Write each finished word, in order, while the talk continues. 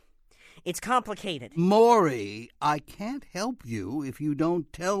It's complicated. Maury, I can't help you if you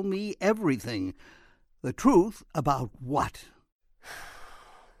don't tell me everything. The truth about what?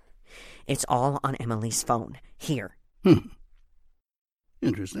 It's all on Emily's phone. Here.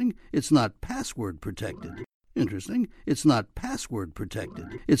 Interesting. It's not password protected. Interesting. It's not password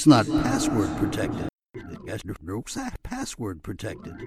protected. It's not password protected. Password protected.